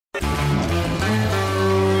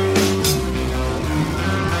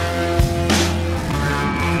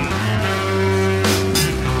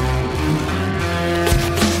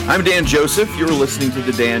I'm Dan Joseph. You're listening to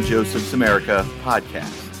the Dan Joseph's America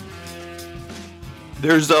podcast.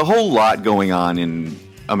 There's a whole lot going on in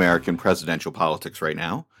American presidential politics right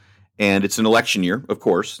now, and it's an election year, of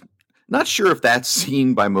course. Not sure if that's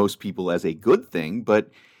seen by most people as a good thing,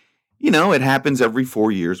 but, it happens every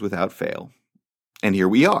 4 years without fail. And here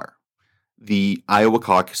we are. The Iowa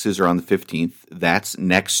caucuses are on the 15th. That's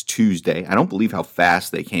next Tuesday. I don't believe how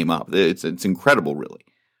fast they came up. It's incredible, really.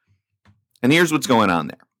 And here's what's going on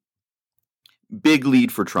there. Big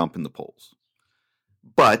lead for Trump in the polls.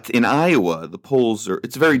 But in Iowa,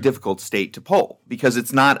 it's a very difficult state to poll because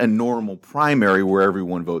it's not a normal primary where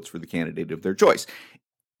everyone votes for the candidate of their choice.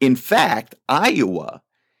 In fact, Iowa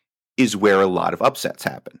is where a lot of upsets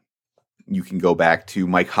happen. You can go back to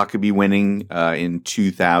Mike Huckabee winning in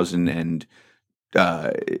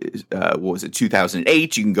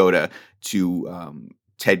 2008. You can go to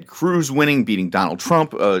Ted Cruz winning, beating Donald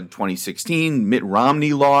Trump, 2016. Mitt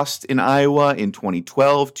Romney lost in Iowa in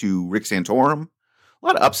 2012 to Rick Santorum. A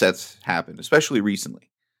lot of upsets happened, especially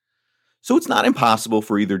recently. So it's not impossible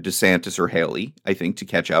for either DeSantis or Haley, I think, to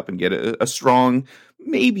catch up and get a strong,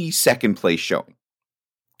 maybe second place showing.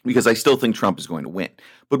 Because I still think Trump is going to win.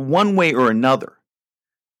 But one way or another,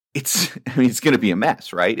 it's going to be a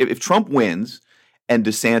mess, right? If Trump wins and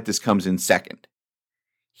DeSantis comes in second,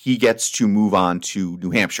 he gets to move on to New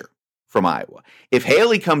Hampshire from Iowa. If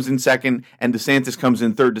Haley comes in second and DeSantis comes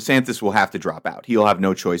in third, DeSantis will have to drop out. He'll have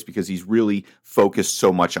no choice because he's really focused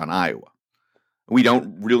so much on Iowa. We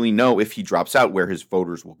don't really know if he drops out where his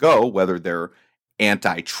voters will go, whether they're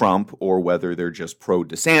anti-Trump or whether they're just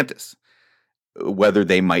pro-DeSantis. Whether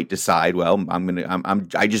they might decide, well,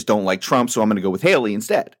 I just don't like Trump, so I'm going to go with Haley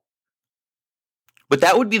instead. But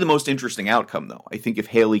that would be the most interesting outcome, though. I think if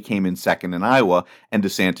Haley came in second in Iowa and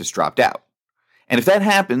DeSantis dropped out. And if that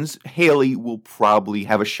happens, Haley will probably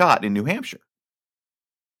have a shot in New Hampshire.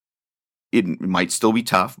 It might still be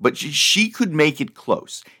tough, but she could make it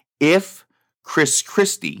close if Chris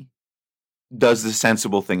Christie does the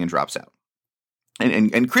sensible thing and drops out.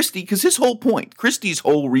 And Christie, because Christie's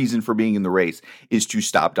whole reason for being in the race is to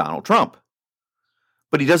stop Donald Trump.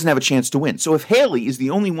 But he doesn't have a chance to win. So if Haley is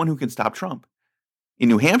the only one who can stop Trump in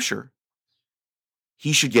New Hampshire,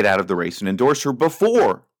 he should get out of the race and endorse her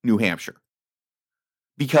before New Hampshire.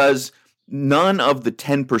 Because none of the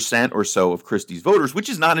 10% or so of Christie's voters, which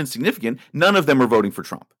is not insignificant, none of them are voting for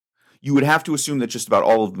Trump. You would have to assume that just about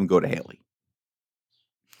all of them go to Haley.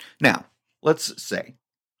 Now, let's say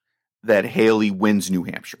that Haley wins New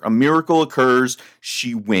Hampshire. A miracle occurs,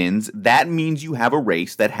 she wins. That means you have a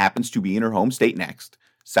race that happens to be in her home state next,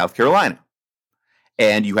 South Carolina.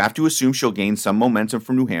 And you have to assume she'll gain some momentum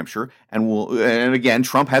from New Hampshire. And again,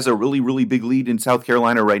 Trump has a really, really big lead in South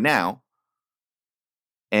Carolina right now.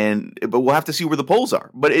 But we'll have to see where the polls are.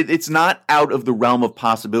 But it's not out of the realm of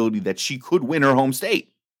possibility that she could win her home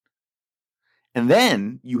state. And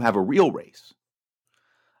then you have a real race.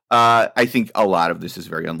 I think a lot of this is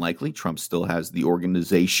very unlikely. Trump still has the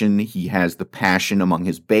organization. He has the passion among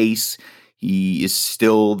his base. He is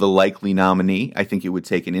still the likely nominee. I think it would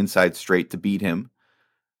take an inside straight to beat him.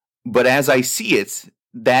 But as I see it,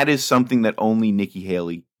 that is something that only Nikki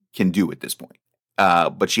Haley can do at this point.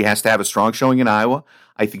 But she has to have a strong showing in Iowa.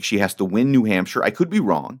 I think she has to win New Hampshire. I could be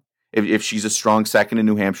wrong. If she's a strong second in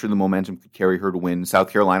New Hampshire, the momentum could carry her to win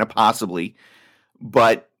South Carolina, possibly.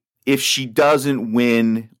 But if she doesn't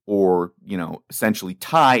win or, essentially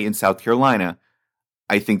tie in South Carolina,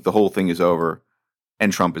 I think the whole thing is over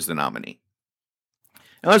and Trump is the nominee.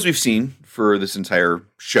 Now, as we've seen for this entire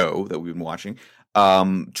show that we've been watching,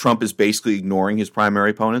 Trump is basically ignoring his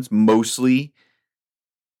primary opponents. Mostly,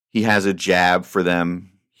 he has a jab for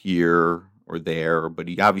them here or there, but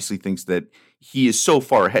he obviously thinks that he is so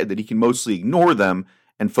far ahead that he can mostly ignore them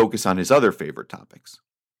and focus on his other favorite topics.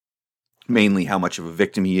 Mainly how much of a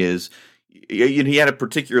victim he is. He had a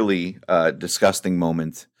particularly disgusting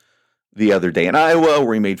moment the other day in Iowa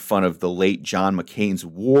where he made fun of the late John McCain's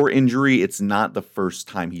war injury. It's not the first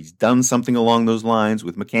time he's done something along those lines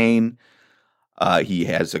with McCain. He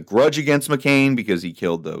has a grudge against McCain because he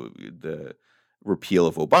killed the repeal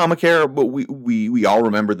of Obamacare. But we all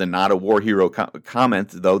remember the not a war hero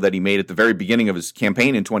comment, though, that he made at the very beginning of his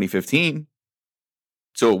campaign in 2015.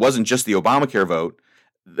 So it wasn't just the Obamacare vote.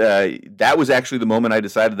 That was actually the moment I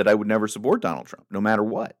decided that I would never support Donald Trump, no matter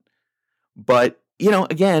what. But,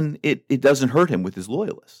 again, it doesn't hurt him with his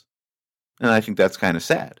loyalists. And I think that's kind of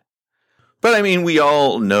sad. But, we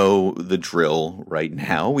all know the drill right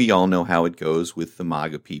now. We all know how it goes with the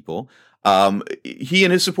MAGA people. He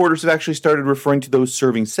and his supporters have actually started referring to those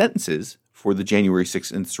serving sentences for the January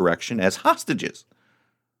 6th insurrection as hostages.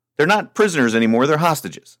 They're not prisoners anymore, they're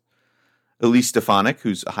hostages. Elise Stefanik,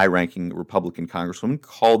 who's a high-ranking Republican congresswoman,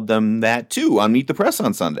 called them that too on Meet the Press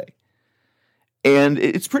on Sunday. And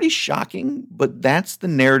it's pretty shocking, but that's the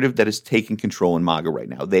narrative that is taking control in MAGA right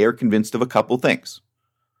now. They are convinced of a couple things.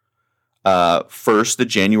 First, that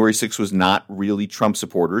January 6th was not really Trump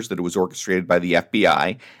supporters, that it was orchestrated by the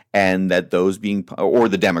FBI, and that those or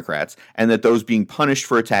the Democrats, and that those being punished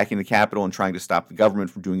for attacking the Capitol and trying to stop the government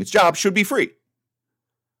from doing its job should be free.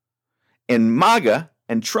 And MAGA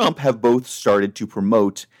and Trump have both started to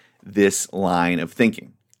promote this line of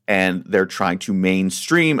thinking, and they're trying to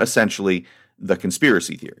mainstream, essentially, the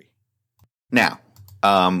conspiracy theory. Now,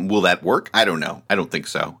 will that work? I don't know. I don't think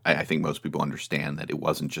so. I think most people understand that it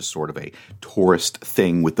wasn't just sort of a tourist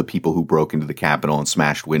thing with the people who broke into the Capitol and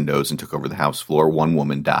smashed windows and took over the House floor. One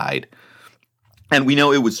woman died. And we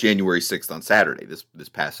know it was January 6th on Saturday, this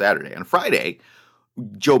past Saturday. On Friday,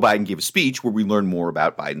 Joe Biden gave a speech where we learned more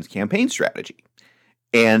about Biden's campaign strategy.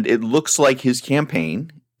 And it looks like his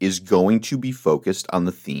campaign is going to be focused on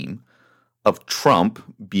the theme of Trump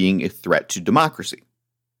being a threat to democracy,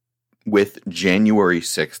 with January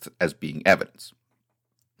 6th as being evidence.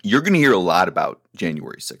 You're going to hear a lot about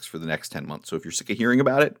January 6th for the next 10 months. So if you're sick of hearing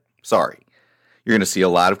about it, sorry. You're going to see a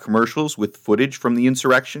lot of commercials with footage from the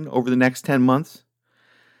insurrection over the next 10 months.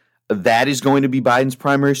 That is going to be Biden's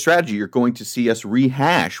primary strategy. You're going to see us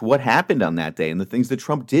rehash what happened on that day and the things that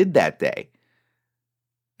Trump did that day.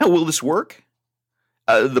 Now, will this work?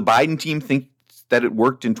 The Biden team thinks that it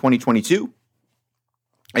worked in 2022.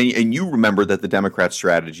 And you remember that the Democrat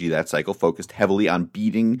strategy that cycle focused heavily on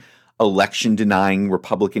beating election-denying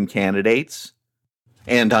Republican candidates.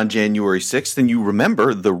 And on January 6th, and you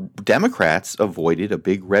remember the Democrats avoided a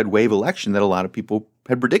big red wave election that a lot of people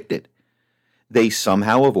had predicted. They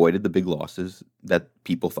somehow avoided the big losses that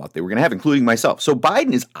people thought they were going to have, including myself. So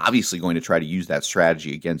Biden is obviously going to try to use that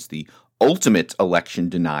strategy against the ultimate election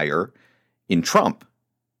denier in Trump.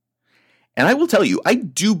 And I will tell you, I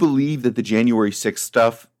do believe that the January 6th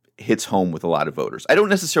stuff hits home with a lot of voters. I don't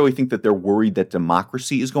necessarily think that they're worried that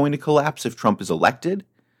democracy is going to collapse if Trump is elected.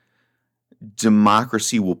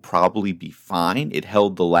 Democracy will probably be fine. It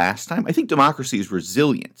held the last time. I think democracy is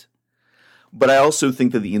resilient. But I also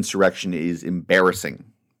think that the insurrection is embarrassing.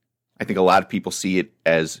 I think a lot of people see it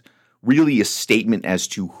as really a statement as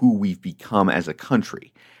to who we've become as a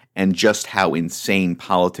country and just how insane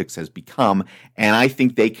politics has become. And I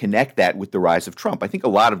think they connect that with the rise of Trump. I think a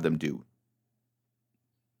lot of them do.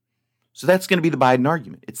 So that's going to be the Biden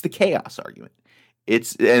argument. It's the chaos argument.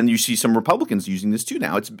 And you see some Republicans using this too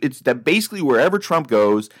now. It's that basically wherever Trump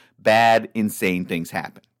goes, bad, insane things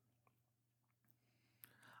happen.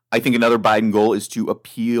 I think another Biden goal is to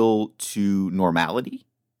appeal to normality,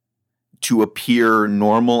 to appear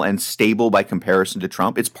normal and stable by comparison to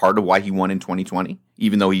Trump. It's part of why he won in 2020,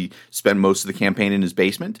 even though he spent most of the campaign in his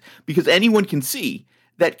basement, because anyone can see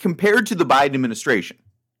that compared to the Biden administration,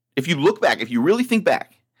 if you look back, if you really think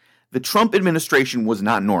back, the Trump administration was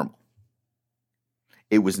not normal.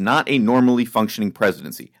 It was not a normally functioning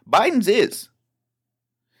presidency. Biden's is.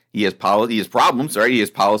 He has problems, right? He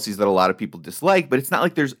has policies that a lot of people dislike, but it's not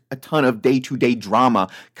like there's a ton of day-to-day drama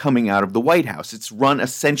coming out of the White House. It's run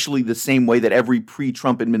essentially the same way that every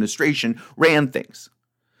pre-Trump administration ran things.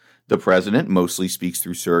 The president mostly speaks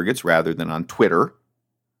through surrogates rather than on Twitter.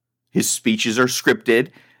 His speeches are scripted.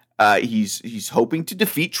 He's hoping to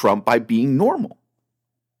defeat Trump by being normal.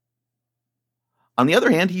 On the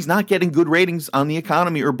other hand, he's not getting good ratings on the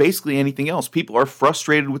economy or basically anything else. People are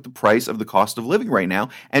frustrated with the price of the cost of living right now.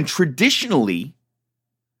 And traditionally,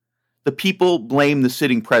 the people blame the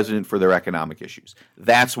sitting president for their economic issues.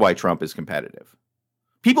 That's why Trump is competitive.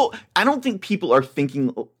 I don't think people are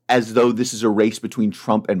thinking as though this is a race between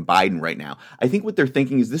Trump and Biden right now. I think what they're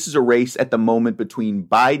thinking is this is a race at the moment between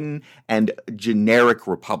Biden and generic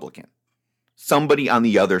Republican, somebody on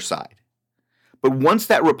the other side. But once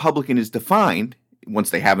that Republican is defined,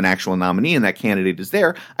 once they have an actual nominee and that candidate is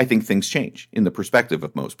there, I think things change in the perspective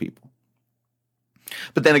of most people.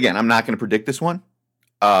 But then again, I'm not going to predict this one.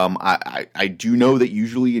 I do know that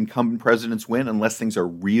usually incumbent presidents win unless things are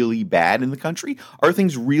really bad in the country. Are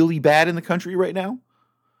things really bad in the country right now?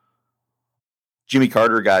 Jimmy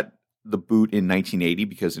Carter got the boot in 1980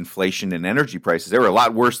 because inflation and energy prices, they were a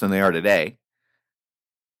lot worse than they are today.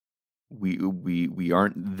 We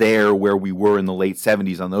aren't there where we were in the late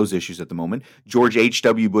 70s on those issues at the moment. George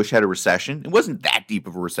H.W. Bush had a recession. It wasn't that deep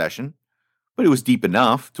of a recession, but it was deep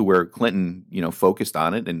enough to where Clinton, focused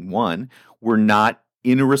on it and won. We're not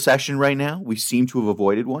in a recession right now. We seem to have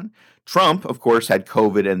avoided one. Trump, of course, had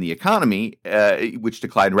COVID and the economy, which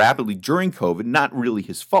declined rapidly during COVID, not really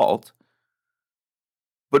his fault.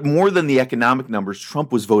 But more than the economic numbers,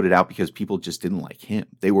 Trump was voted out because people just didn't like him.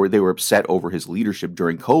 They were upset over his leadership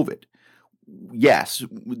during COVID. Yes,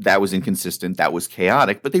 that was inconsistent, that was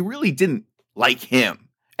chaotic, but they really didn't like him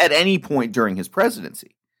at any point during his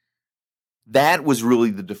presidency. That was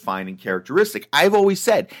really the defining characteristic. I've always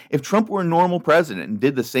said, if Trump were a normal president and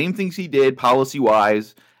did the same things he did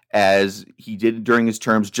policy-wise as he did during his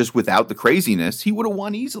terms, just without the craziness, he would have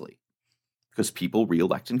won easily because people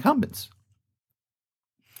re-elect incumbents.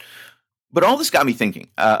 But all this got me thinking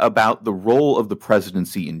about the role of the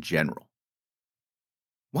presidency in general.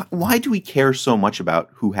 Why do we care so much about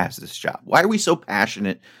who has this job? Why are we so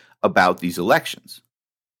passionate about these elections?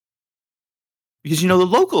 Because, the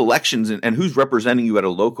local elections and who's representing you at a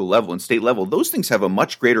local level and state level, those things have a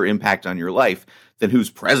much greater impact on your life than who's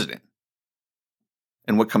president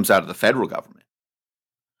and what comes out of the federal government.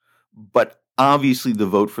 But obviously, the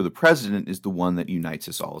vote for the president is the one that unites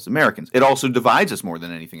us all as Americans. It also divides us more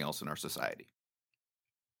than anything else in our society.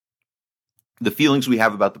 The feelings we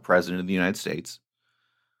have about the president of the United States,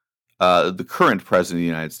 the current president of the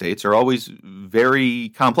United States, are always very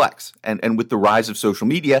complex. And with the rise of social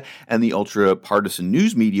media and the ultra-partisan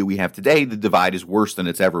news media we have today, the divide is worse than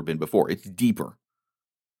it's ever been before. It's deeper.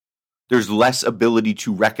 There's less ability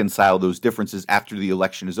to reconcile those differences after the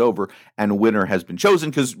election is over and a winner has been chosen,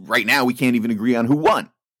 because right now we can't even agree on who won.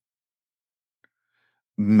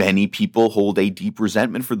 Many people hold a deep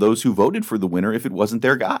resentment for those who voted for the winner if it wasn't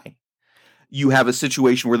their guy. You have a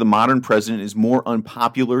situation where the modern president is more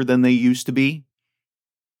unpopular than they used to be.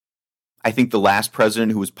 I think the last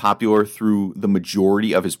president who was popular through the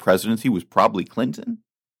majority of his presidency was probably Clinton.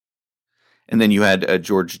 And then you had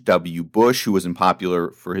George W. Bush, who was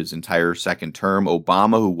unpopular for his entire second term.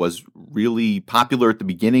 Obama, who was really popular at the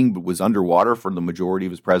beginning, but was underwater for the majority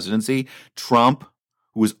of his presidency. Trump,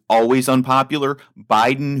 who was always unpopular.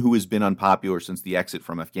 Biden, who has been unpopular since the exit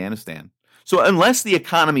from Afghanistan. So unless the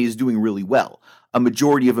economy is doing really well, a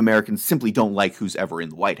majority of Americans simply don't like who's ever in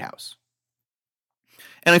the White House.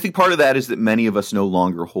 And I think part of that is that many of us no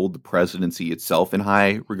longer hold the presidency itself in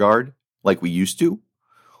high regard like we used to.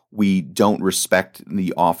 We don't respect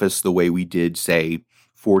the office the way we did, say,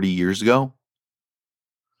 40 years ago.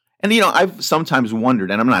 And, I've sometimes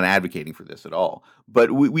wondered, and I'm not advocating for this at all, but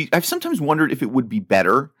I've sometimes wondered if it would be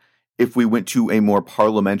better if we went to a more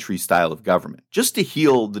parliamentary style of government, just to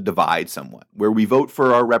heal the divide somewhat, where we vote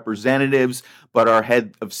for our representatives, but our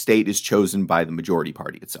head of state is chosen by the majority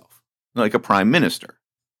party itself, like a prime minister.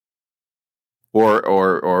 Or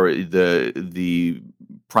the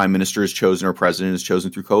prime minister is chosen or president is chosen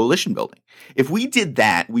through coalition building. If we did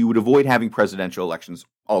that, we would avoid having presidential elections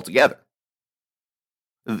altogether.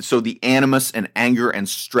 So the animus and anger and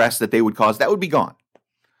stress that they would cause, that would be gone.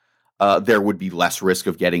 There would be less risk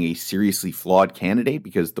of getting a seriously flawed candidate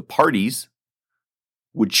because the parties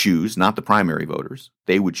would choose, not the primary voters.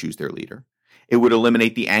 They would choose their leader. It would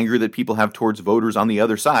eliminate the anger that people have towards voters on the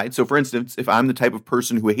other side. So, for instance, if I'm the type of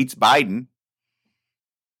person who hates Biden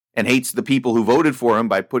and hates the people who voted for him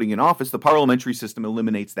by putting in office, the parliamentary system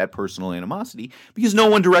eliminates that personal animosity because no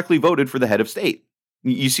one directly voted for the head of state.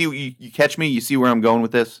 You catch me? You see where I'm going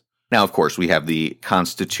with this? Now, of course, we have the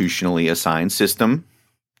constitutionally assigned system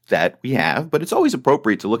that we have, but it's always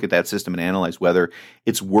appropriate to look at that system and analyze whether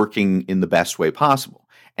it's working in the best way possible.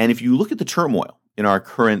 And if you look at the turmoil in our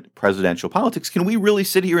current presidential politics, can we really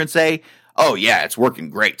sit here and say, oh yeah, it's working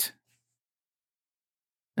great?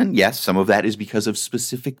 And yes, some of that is because of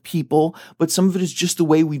specific people, but some of it is just the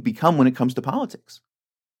way we've become when it comes to politics.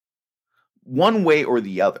 One way or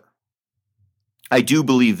the other, I do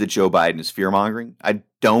believe that Joe Biden is fear-mongering. I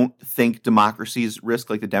don't think democracy is at risk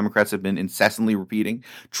like the Democrats have been incessantly repeating.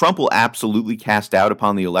 Trump will absolutely cast doubt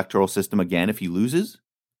upon the electoral system again if he loses.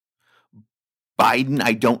 Biden,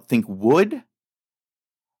 I don't think would.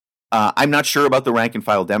 I'm not sure about the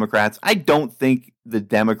rank-and-file Democrats. I don't think the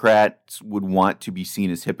Democrats would want to be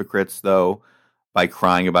seen as hypocrites, though, by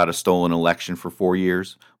crying about a stolen election for 4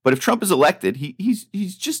 years. But if Trump is elected, he's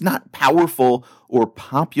just not powerful or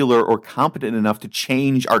popular or competent enough to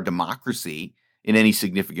change our democracy in any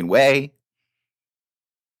significant way.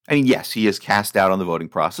 I mean, yes, he has cast doubt on the voting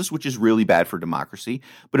process, which is really bad for democracy.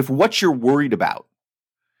 But if what you're worried about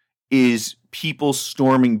is people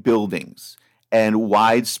storming buildings and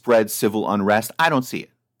widespread civil unrest, I don't see it.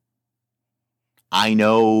 I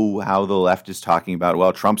know how the left is talking about,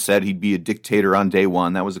 well, Trump said he'd be a dictator on day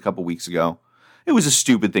one. That was a couple weeks ago. It was a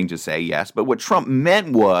stupid thing to say, yes. But what Trump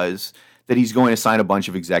meant was that he's going to sign a bunch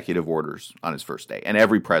of executive orders on his first day. And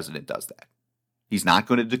every president does that. He's not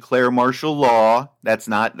going to declare martial law. That's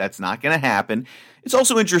not going to happen. It's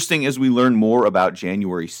also interesting as we learn more about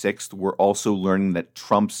January 6th, we're also learning that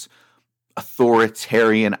Trump's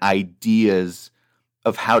authoritarian ideas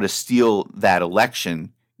of how to steal that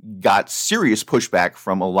election got serious pushback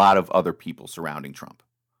from a lot of other people surrounding Trump.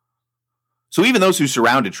 So even those who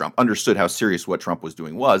surrounded Trump understood how serious what Trump was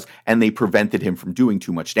doing was, and they prevented him from doing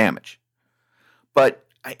too much damage. But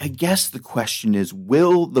I guess the question is,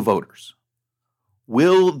 will those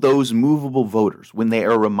movable voters, when they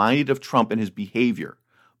are reminded of Trump and his behavior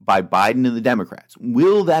by Biden and the Democrats,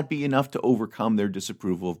 will that be enough to overcome their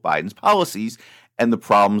disapproval of Biden's policies and the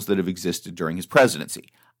problems that have existed during his presidency?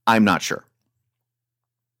 I'm not sure.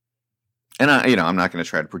 And I'm not going to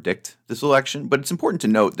try to predict this election, but it's important to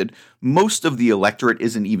note that most of the electorate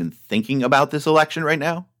isn't even thinking about this election right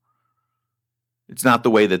now. It's not the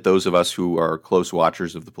way that those of us who are close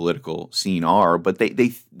watchers of the political scene are, but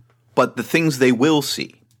but the things they will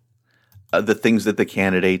see, the things that the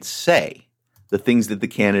candidates say, the things that the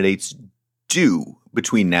candidates do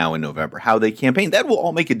between now and November, how they campaign, that will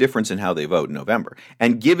all make a difference in how they vote in November.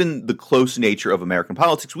 And given the close nature of American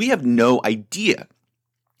politics, we have no idea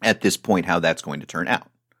at this point how that's going to turn out.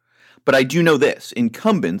 But I do know this: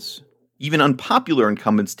 incumbents, even unpopular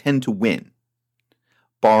incumbents, tend to win,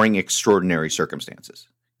 barring extraordinary circumstances,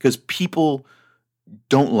 because people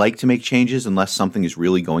don't like to make changes unless something is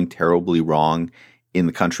really going terribly wrong in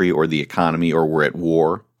the country or the economy or we're at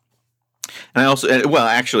war. And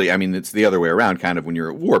it's the other way around, kind of. When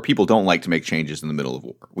you're at war, people don't like to make changes in the middle of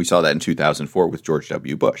war. We saw that in 2004 with George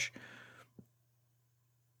W. Bush.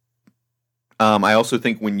 I also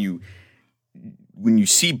think when you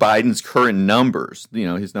see Biden's current numbers,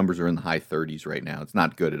 his numbers are in the high 30s right now. It's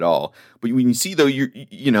not good at all. But when you see, though,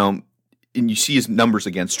 and you see his numbers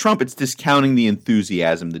against Trump, it's discounting the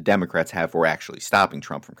enthusiasm the Democrats have for actually stopping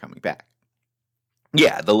Trump from coming back.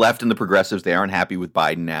 Yeah, the left and the progressives, they aren't happy with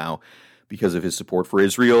Biden now because of his support for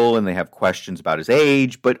Israel, and they have questions about his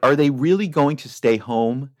age. But are they really going to stay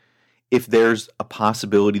home if there's a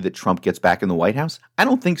possibility that Trump gets back in the White House? I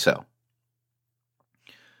don't think so.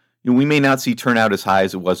 We may not see turnout as high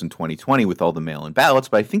as it was in 2020 with all the mail-in ballots,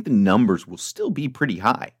 but I think the numbers will still be pretty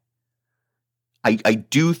high. I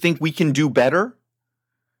do think we can do better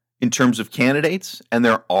in terms of candidates, and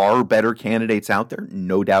there are better candidates out there,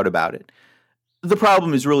 no doubt about it. The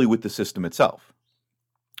problem is really with the system itself.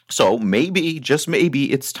 So maybe, just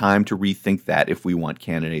maybe, it's time to rethink that if we want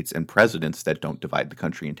candidates and presidents that don't divide the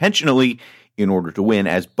country intentionally in order to win,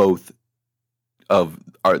 as both of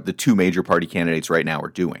the two major party candidates right now are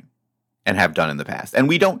doing and have done in the past. And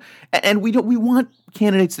we want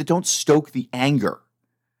candidates that don't stoke the anger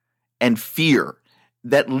and fear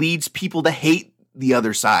that leads people to hate the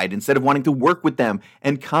other side instead of wanting to work with them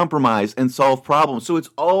and compromise and solve problems. So it's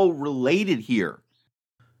all related here.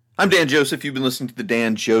 I'm Dan Joseph. You've been listening to the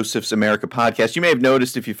Dan Joseph's America podcast. You may have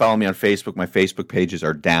noticed, if you follow me on Facebook, my Facebook pages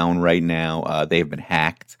are down right now. They have been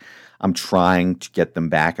hacked. I'm trying to get them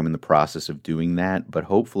back. I'm in the process of doing that, but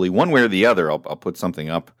hopefully one way or the other, I'll put something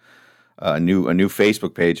up, a new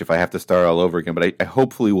Facebook page if I have to start all over again. But I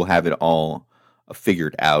hopefully will have it all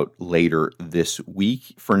figured out later this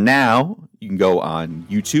week. For now, you can go on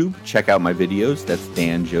YouTube, check out my videos. That's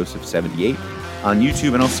Dan Joseph 78 on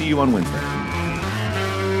YouTube, and I'll see you on Wednesday.